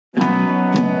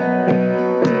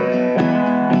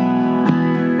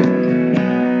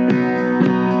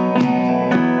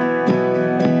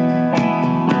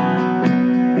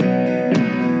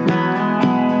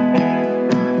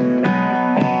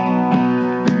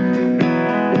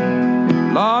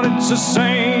the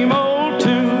same old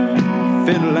tune,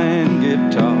 fiddle and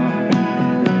guitar.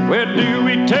 Where do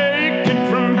we take it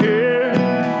from here?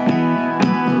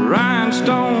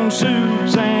 Rhinestone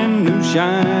suits and new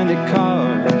shiny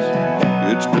cars.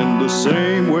 It's been the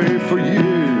same way for years.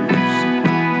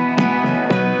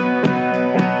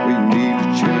 We need a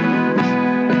change.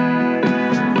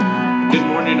 Good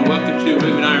morning and welcome to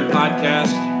Moving Iron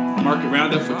Podcast, Market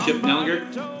Roundup with Chip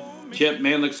Nellinger. Chip,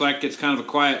 man, looks like it's kind of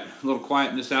a little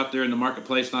quietness out there in the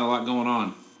marketplace. Not a lot going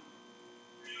on.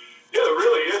 Yeah, there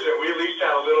really isn't. We at least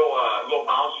had a little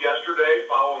bounce yesterday,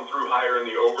 following through higher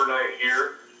in the overnight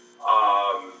here.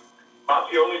 About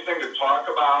the only thing to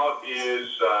talk about is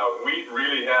wheat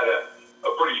really had a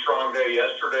pretty strong day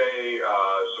yesterday.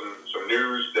 Some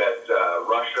news that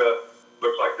Russia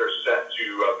looks like they're set to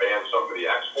ban some of the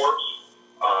exports,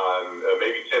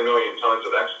 maybe 10 million tons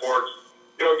of exports.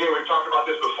 You know, again, we've talked about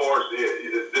this before.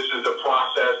 This is the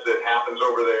process that happens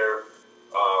over there.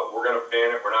 We're going to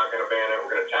ban it. We're not going to ban it. We're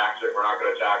going to tax it. We're not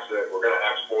going to tax it. We're going to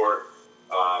export.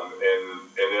 And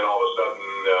then all of a sudden,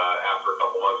 after a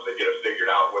couple months, they get it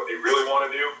figured out what they really want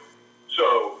to do.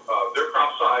 So their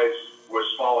crop size was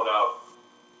small enough,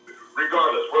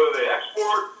 regardless, whether they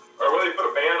export or whether they put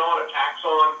a ban on, a tax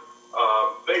on,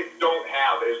 they don't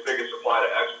have as big a supply to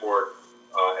export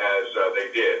as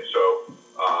they did. So,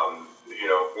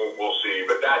 we'll see.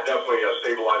 But that definitely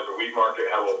stabilized the wheat market,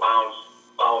 had a little bounce,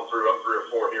 following through up 3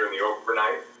 or 4 here in the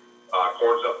overnight.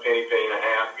 Corn's up penny and a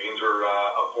half. Beans are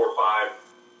up 4 or 5.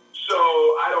 So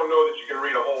I don't know that you can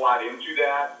read a whole lot into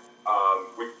that.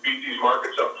 We beat these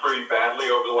markets up pretty badly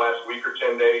over the last week or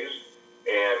 10 days,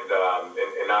 and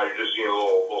now you're just seeing a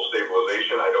little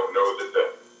stabilization. I don't know that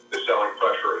the selling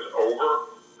pressure is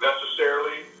over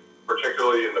necessarily,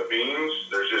 particularly in the beans.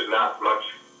 There's just not much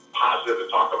positive to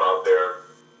talk about there.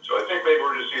 So I think maybe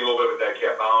we're just seeing a little bit of a dead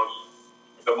cat bounce.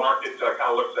 The market kind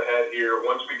of looks ahead here.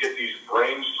 Once we get these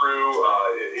rains through,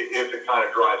 if it kind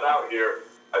of dries out here,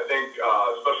 I think,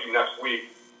 especially next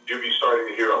week, you'll be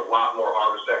starting to hear a lot more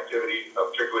harvest activity,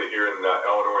 particularly here in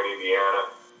Illinois and Indiana.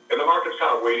 And the market's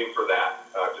kind of waiting for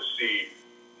that to see,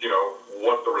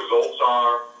 what the results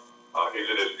are. Is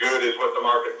it as good as what the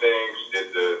market thinks?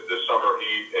 Did the summer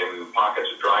heat and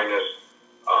pockets of dryness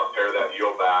pare that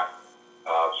yield back?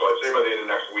 So I'd say by the end of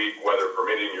next week, weather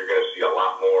permitting, you're going to see a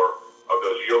lot more of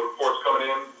those yield reports coming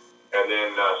in. And then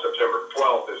September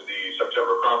 12th is the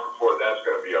September crop report. That's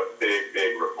going to be a big,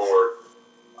 big report.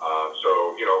 So,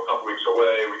 a couple weeks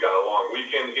away, we got a long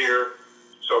weekend here.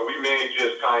 So we may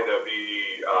just kind of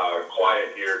be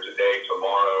quiet here today,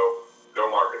 tomorrow. No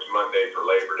markets Monday for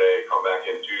Labor Day. Come back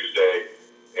in Tuesday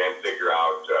and figure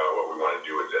out what we want to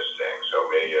do with this thing. So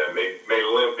may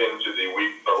limp into the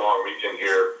long weekend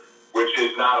here, which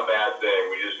is not a bad thing.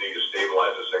 We just need to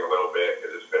stabilize this thing a little bit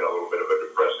because it's been a little bit of a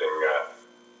depressing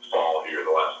fall here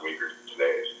the last week or 2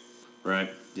 days. Right.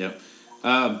 Yep.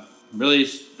 Really,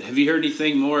 have you heard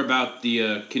anything more about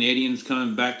the Canadians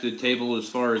coming back to the table as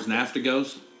far as NAFTA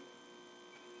goes?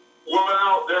 Well,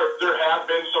 there have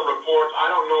been some reports. I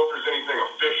don't know if there's anything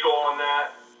official on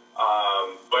that,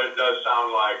 but it does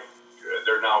sound like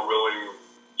they're now willing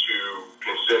to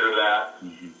consider that,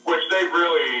 which they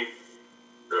really,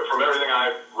 from everything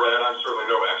I've read, I'm certainly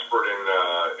no expert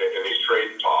in these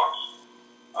trade talks.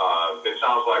 It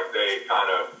sounds like they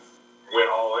kind of went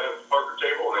all in at the poker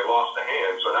table and they lost the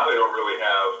hand, so now they don't really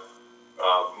have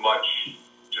much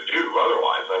to do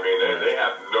otherwise. I mean, they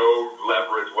have no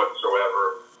leverage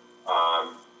whatsoever.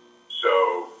 So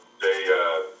they,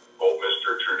 old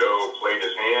Mr. Trudeau played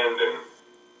his hand and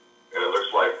it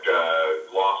looks like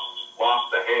lost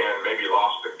the hand, maybe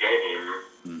lost the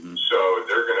game. So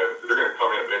they're gonna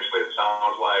come in eventually, it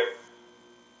sounds like,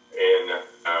 and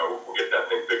we'll get that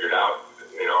thing figured out.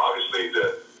 Obviously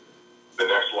the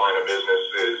next line of business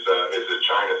is the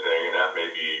China thing, and that may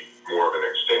be more of an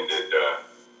extended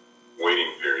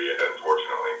waiting period,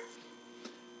 unfortunately.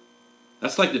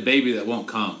 That's like the baby that won't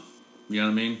come. You know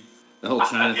what I mean? The whole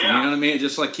China thing. You know what I mean? It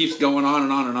just like keeps going on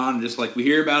and on and on. And just like we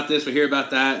hear about this, we hear about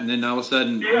that, and then all of a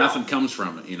sudden nothing comes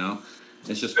from it.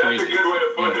 It's just crazy. That's a good way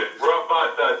to put it. We're up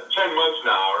about 10 months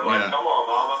now. We're like, come on,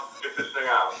 mama, get this thing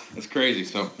out. It's crazy.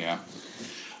 So yeah.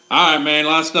 All right, man. A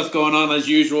lot of stuff going on as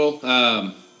usual.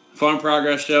 Farm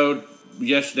Progress showed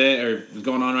yesterday, or is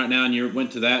going on right now, and you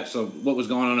went to that. So what was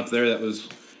going on up there that was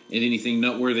anything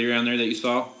noteworthy around there that you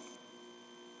saw?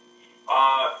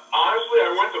 Honestly,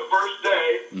 I went the first day,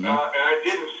 and I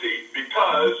didn't see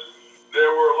because there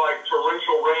were like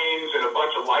torrential rains and a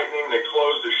bunch of lightning. They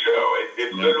closed the show.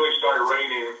 It literally started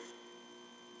raining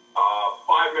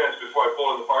 5 minutes before I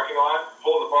pulled in the parking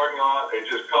lot. It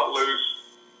just cut loose,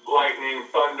 lightning,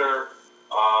 thunder.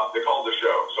 they called the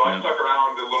show. So I stuck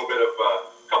around, did a little bit of a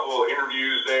couple of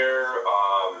interviews there,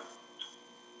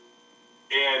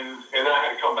 and then I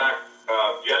had to come back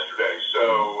yesterday. So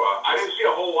I didn't see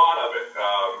a whole lot of it.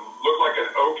 Looked like an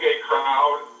okay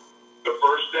crowd the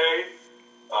first day,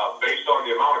 based on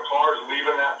the amount of cars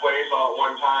leaving that place all at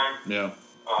one time. Yeah.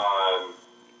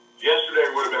 Yesterday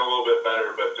would have been a little bit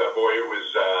better, but boy, it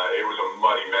was a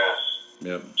muddy mess.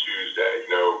 Yep. Tuesday,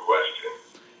 no question.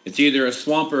 It's either a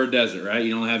swamp or a desert, right?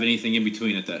 You don't have anything in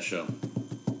between at that show.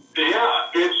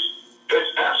 Yeah, it's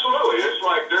absolutely. It's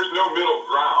like there's no middle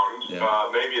ground.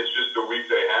 Yeah. Maybe it's just the week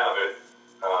they have it.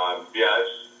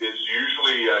 It's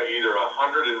usually either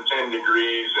 110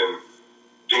 degrees and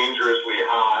dangerously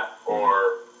hot,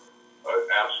 or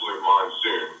absolute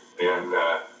monsoon. And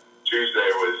Tuesday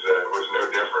was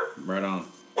no different. Right on.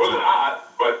 Wasn't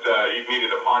hot, but you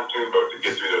needed a pontoon boat to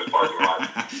get through those parking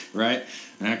lots. Right?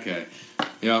 Okay.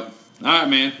 Yep. All right,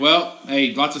 man. Well,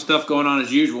 hey, lots of stuff going on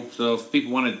as usual. So if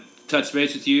people want to touch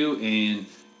base with you and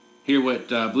hear what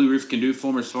Blue Roof can do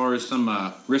for them as far as some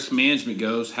risk management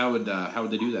goes, how would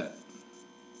they do that?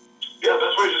 Yeah,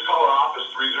 best way is just call our office,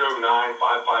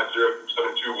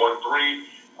 309-550-7213.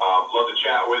 Love to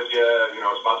chat with you. You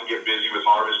know, it's about to get busy with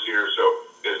harvest here, so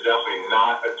there's definitely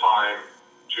not a time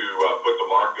to put the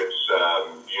markets,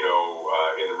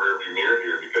 in the rearview mirror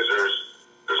here, because there's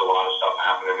a lot of stuff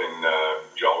happening, and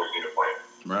you always need a plan.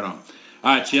 Right on.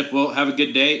 All right, Chip. Well, have a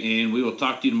good day, and we will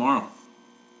talk to you tomorrow.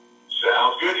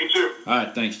 Sounds good. You too. All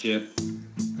right. Thanks, Chip.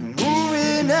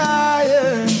 Moving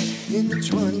higher in the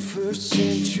 21st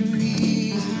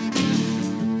century.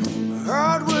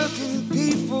 Hard-working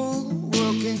people